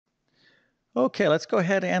Okay, let's go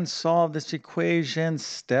ahead and solve this equation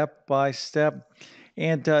step by step.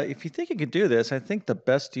 And if you think you can do this, I think the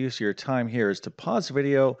best use of your time here is to pause the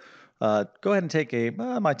video. Go ahead and take it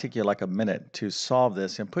might take you like a minute to solve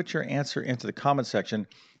this and put your answer into the comment section.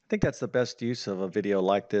 I think that's the best use of a video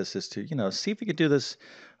like this is to, see if you could do this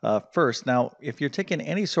first. Now, if you're taking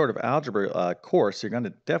any sort of algebra course, you're going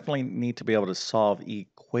to definitely need to be able to solve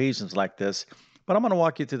equations like this. But I'm going to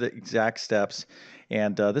walk you through the exact steps,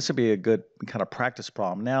 and this would be a good kind of practice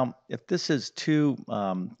problem. Now, if this is too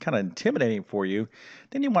kind of intimidating for you,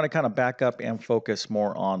 then you want to kind of back up and focus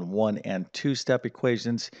more on one and two step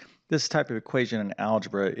equations. This type of equation in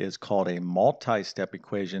algebra is called a multi-step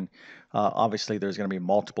equation. Obviously, there's going to be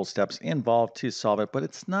multiple steps involved to solve it, but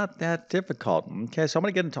it's not that difficult. Okay, so I'm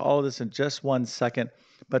going to get into all of this in just one second.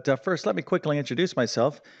 But first, let me quickly introduce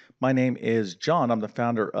myself. My name is John. I'm the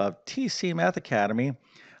founder of TC Math Academy.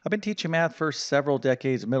 I've been teaching math for several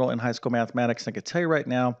decades, middle and high school mathematics. And I can tell you right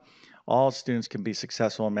now, all students can be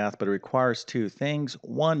successful in math, but it requires two things.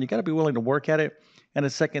 One, you got to be willing to work at it. And the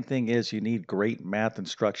second thing is you need great math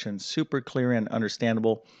instruction, super clear and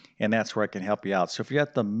understandable, and that's where I can help you out. So if you're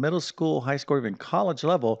at the middle school, high school, or even college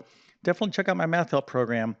level, definitely check out my math help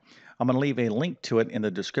program. I'm going to leave a link to it in the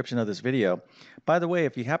description of this video. By the way,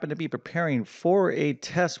 if you happen to be preparing for a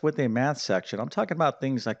test with a math section, I'm talking about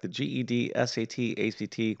things like the GED, SAT,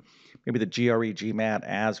 ACT, maybe the GRE, GMAT,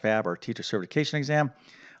 ASVAB, or teacher certification exam.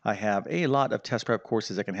 I have a lot of test prep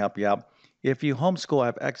courses that can help you out. If you homeschool, I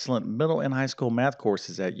have excellent middle and high school math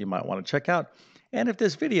courses that you might want to check out. And if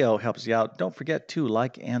this video helps you out, don't forget to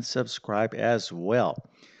like and subscribe as well.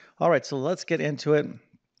 All right, so let's get into it.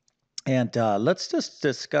 And let's just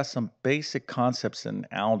discuss some basic concepts in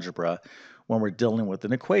algebra when we're dealing with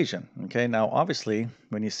an equation. Okay, now obviously,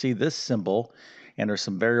 when you see this symbol and there's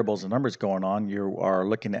some variables and numbers going on, you are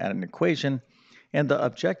looking at an equation. And the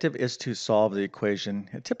objective is to solve the equation.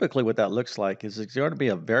 And typically, what that looks like is there's going to be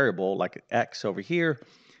a variable like x over here,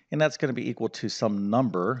 and that's going to be equal to some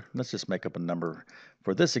number. Let's just make up a number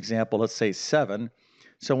for this example. Let's say 7.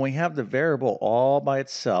 So when we have the variable all by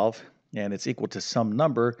itself, and it's equal to some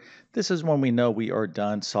number, this is when we know we are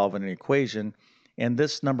done solving an equation. And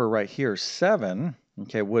this number right here, 7,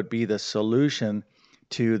 okay, would be the solution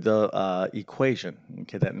to the equation,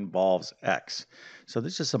 okay, that involves x. So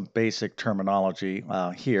this is some basic terminology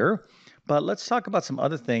here. But let's talk about some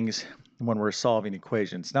other things when we're solving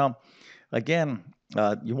equations. Now, again,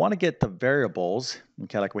 you want to get the variables,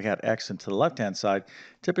 okay, like we had x into the left-hand side.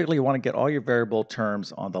 Typically, you want to get all your variable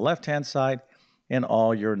terms on the left-hand side and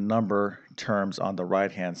all your number terms on the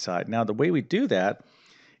right-hand side. Now, the way we do that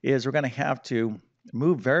is we're going to have to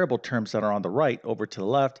move variable terms that are on the right over to the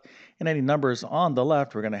left, and any numbers on the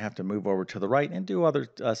left, we're going to have to move over to the right and do other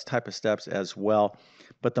type of steps as well.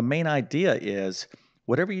 But the main idea is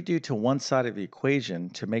whatever you do to one side of the equation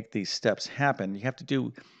to make these steps happen, you have to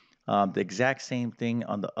do the exact same thing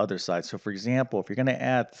on the other side. So for example, if you're going to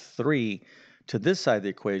add 3 to this side of the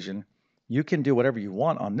equation, you can do whatever you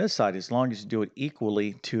want on this side as long as you do it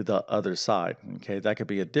equally to the other side. Okay, that could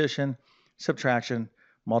be addition, subtraction,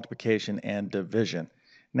 multiplication, and division.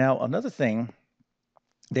 Now, another thing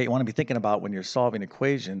that you want to be thinking about when you're solving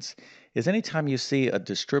equations is anytime you see a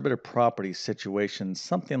distributive property situation,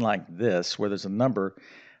 something like this, where there's a number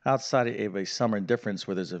outside of a sum or difference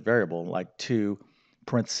where there's a variable like 2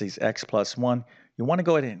 parentheses x plus 1, you want to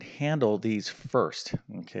go ahead and handle these first.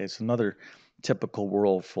 Okay, it's another typical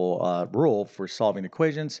rule for solving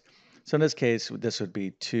equations. So in this case, this would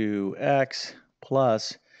be 2x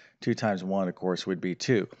plus 2 times 1, of course, would be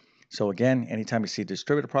 2. So again, anytime you see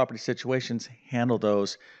distributive property situations, handle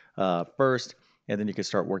those first, and then you can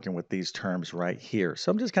start working with these terms right here.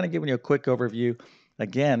 So I'm just kind of giving you a quick overview.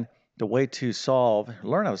 Again, the way to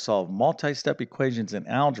learn how to solve multi-step equations in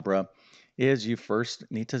algebra is you first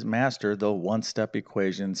need to master the one-step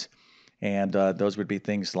equations, and those would be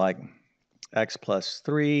things like x plus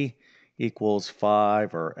 3 equals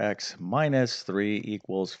 5, or x minus 3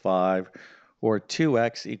 equals 5, or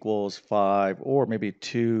 2x equals 5, or maybe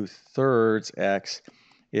 2/3 x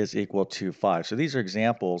is equal to 5. So these are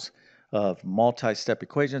examples of multi-step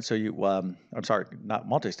equations. So I'm sorry, not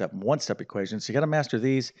multi-step, one-step equations. So you got to master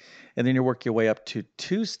these, and then you work your way up to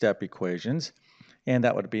two-step equations. And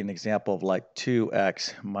that would be an example of like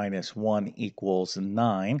 2x minus 1 equals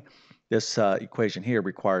 9. This equation here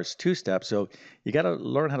requires 2 steps. So you got to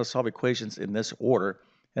learn how to solve equations in this order,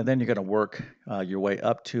 and then you're going to work your way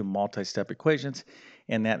up to multi-step equations,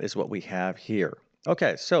 and that is what we have here.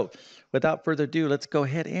 Okay, so without further ado, let's go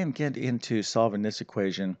ahead and get into solving this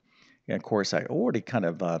equation. And of course, I already kind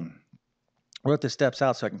of wrote the steps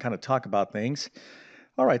out so I can kind of talk about things.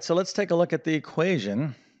 All right, so let's take a look at the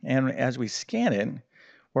equation. And as we scan it,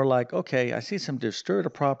 we're like, okay, I see some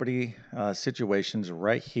distributive property situations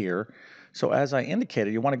right here. So as I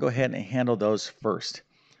indicated, you want to go ahead and handle those first.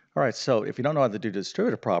 All right, so if you don't know how to do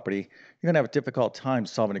distributive property, you're going to have a difficult time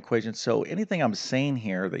solving equations. So anything I'm saying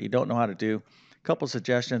here that you don't know how to do, a couple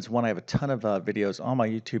suggestions. One, I have a ton of videos on my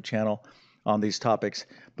YouTube channel on these topics.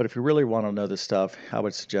 But if you really want to know this stuff, I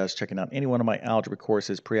would suggest checking out any one of my algebra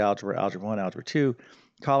courses, pre-algebra, algebra 1, algebra 2,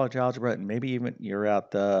 college algebra, and maybe even you're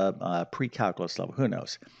at the pre-calculus level. Who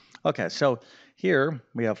knows? Okay, so here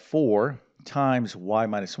we have 4 times y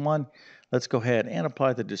minus 1. Let's go ahead and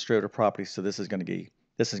apply the distributive property. So this is going to be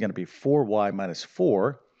 4y minus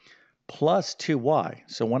 4 plus 2y.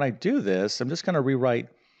 So when I do this, I'm just going to rewrite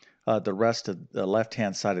the rest of the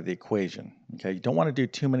left-hand side of the equation. Okay, you don't want to do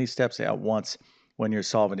too many steps at once when you're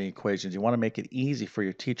solving the equations. You want to make it easy for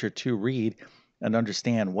your teacher to read and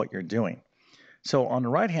understand what you're doing. So on the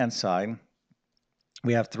right-hand side,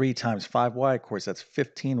 we have 3 times 5y. Of course, that's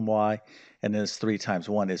 15y. And then it's 3 times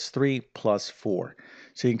 1 is 3 plus 4.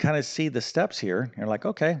 So you can kind of see the steps here. You're like,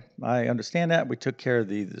 okay, I understand that. We took care of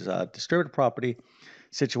these distributive property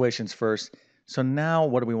situations first. So now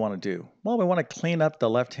what do we want to do? Well, we want to clean up the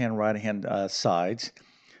left-hand, right-hand sides.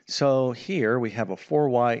 So here we have a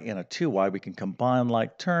 4y and a 2y. We can combine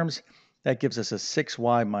like terms. That gives us a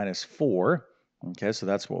 6y minus 4. Okay, so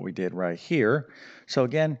that's what we did right here. So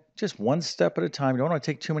again, just one step at a time. You don't want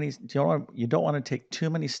to take too many. You don't want to take too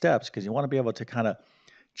many steps because you want to be able to kind of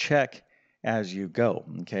check as you go.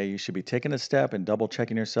 Okay, you should be taking a step and double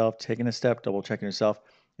checking yourself, taking a step, double checking yourself,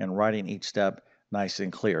 and writing each step nice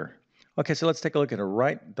and clear. Okay, so let's take a look at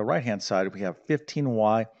the right-hand side. We have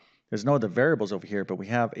 15y. There's no other variables over here, but we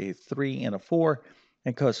have a 3 and a 4.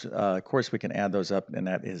 And of course, we can add those up, and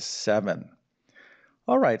that is 7.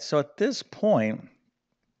 All right, so at this point,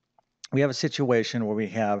 we have a situation where we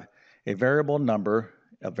have a variable number,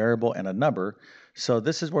 a variable, and a number. So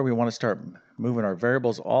this is where we want to start moving our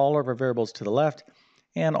variables, all of our variables to the left,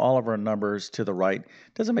 and all of our numbers to the right.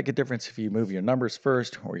 Doesn't make a difference if you move your numbers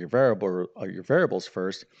first or your variables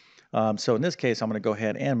first. So in this case, I'm going to go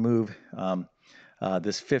ahead and move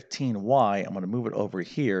this 15y. I'm going to move it over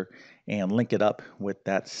here and link it up with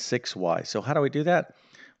that 6y. So how do we do that?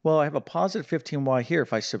 Well, I have a positive 15y here.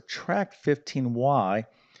 If I subtract 15y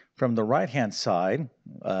from the right-hand side,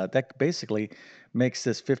 that basically makes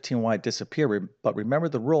this 15y disappear. But remember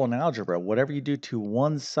the rule in algebra, whatever you do to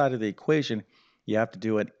one side of the equation, you have to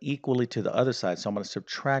do it equally to the other side. So I'm going to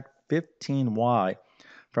subtract 15y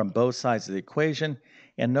from both sides of the equation.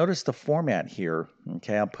 And notice the format here.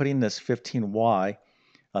 Okay, I'm putting this 15y,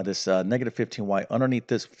 this negative 15y underneath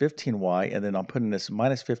this 15y, and then I'm putting this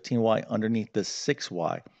minus 15y underneath this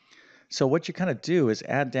 6y. So what you kind of do is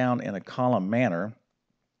add down in a column manner.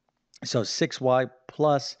 So 6y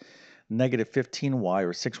plus negative 15y,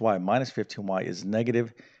 or 6y minus 15y, is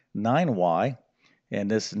negative 9y. And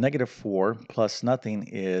this negative 4 plus nothing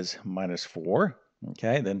is minus 4.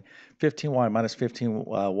 Okay, then 15y minus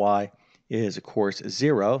 15y is, of course,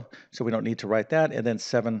 0. So we don't need to write that. And then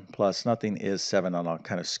 7 plus nothing is 7. And I'll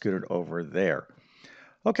kind of scoot it over there.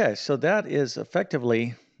 Okay, so that is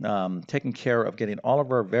effectively taking care of getting all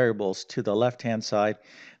of our variables to the left-hand side.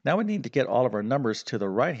 Now we need to get all of our numbers to the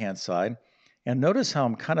right-hand side. And notice how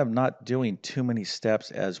I'm kind of not doing too many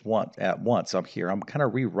steps at once up here. I'm kind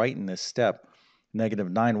of rewriting this step. Negative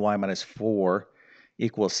 9y minus 4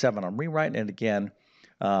 equals 7. I'm rewriting it again.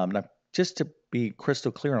 Now, just to be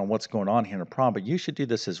crystal clear on what's going on here in the problem, but you should do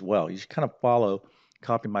this as well. You should kind of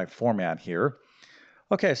copy my format here.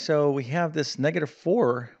 Okay, so we have this negative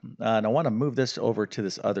 4, and I want to move this over to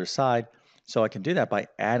this other side. So I can do that by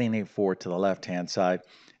adding a 4 to the left-hand side.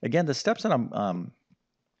 Again, the steps that I'm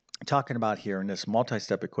talking about here in this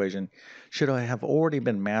multi-step equation should have already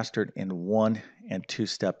been mastered in 1- and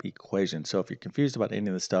 2-step equations. So if you're confused about any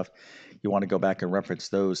of this stuff, you want to go back and reference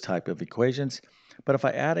those type of equations. But if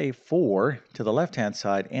I add a 4 to the left-hand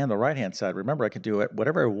side and the right-hand side, remember I can do it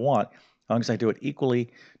whatever I want as long as I do it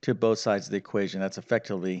equally to both sides of the equation. That's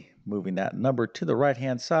effectively moving that number to the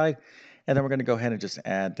right-hand side. And then we're going to go ahead and just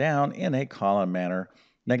add down in a column manner.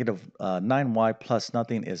 Negative 9y plus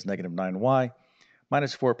nothing is negative 9y.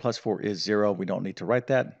 Minus 4 plus 4 is 0. We don't need to write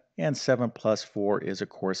that. And 7 plus 4 is, of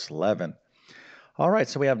course, 11. All right,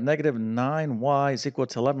 so we have negative 9y is equal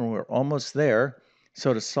to 11. We're almost there.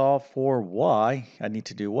 So to solve for y, I need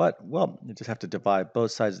to do what? Well, you just have to divide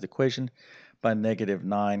both sides of the equation by negative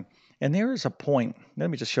 9. And there is a point. Let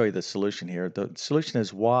me just show you the solution here. The solution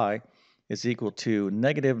is y is equal to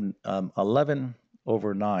negative 11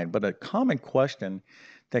 over 9. But a common question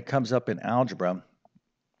that comes up in algebra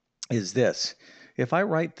is this. If I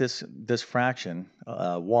write this fraction,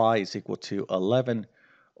 y is equal to 11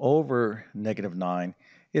 over negative 9,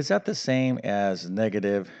 is that the same as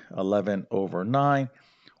negative 11 over 9?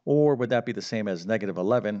 Or would that be the same as negative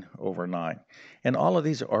 11 over 9? And all of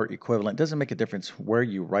these are equivalent. It doesn't make a difference where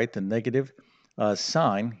you write the negative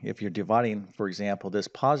sign. If you're dividing, for example, this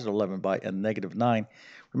positive 11 by a negative 9,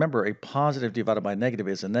 remember a positive divided by negative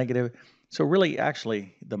is a negative. So really,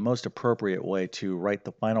 actually, the most appropriate way to write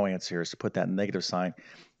the final answer is to put that negative sign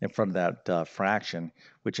in front of that fraction,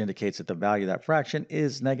 which indicates that the value of that fraction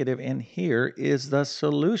is negative, and here is the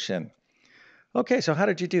solution. Okay, so how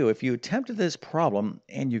did you do? If you attempted this problem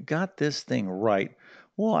and you got this thing right,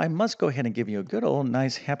 well, I must go ahead and give you a good old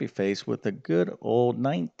nice happy face with a good old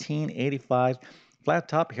 1985 flat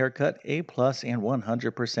top haircut, A plus and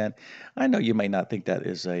 100%. I know you may not think that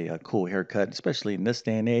is a cool haircut, especially in this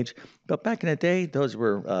day and age, but back in the day, those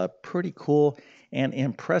were pretty cool and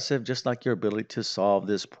impressive, just like your ability to solve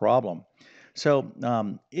this problem.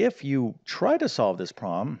 So if you try to solve this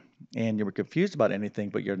problem and you were confused about anything,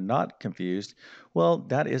 but you're not confused, well,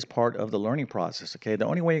 that is part of the learning process, okay? The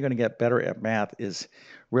only way you're going to get better at math is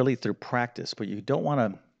really through practice, but you don't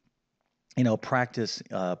want to practice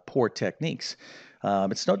poor techniques.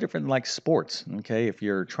 It's no different than like sports, okay? If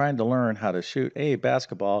you're trying to learn how to shoot a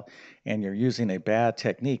basketball and you're using a bad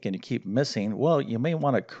technique and you keep missing, well, you may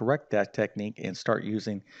want to correct that technique and start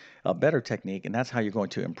using a better technique, and that's how you're going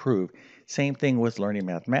to improve. Same thing with learning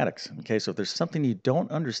mathematics, okay? So if there's something you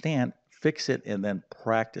don't understand, fix it and then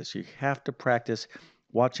practice. You have to practice.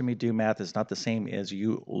 Watching me do math is not the same as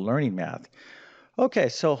you learning math. Okay,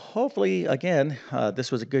 so hopefully, again,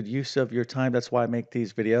 this was a good use of your time. That's why I make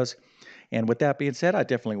these videos. And with that being said, I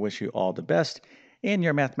definitely wish you all the best in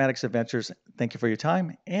your mathematics adventures. Thank you for your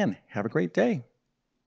time and have a great day.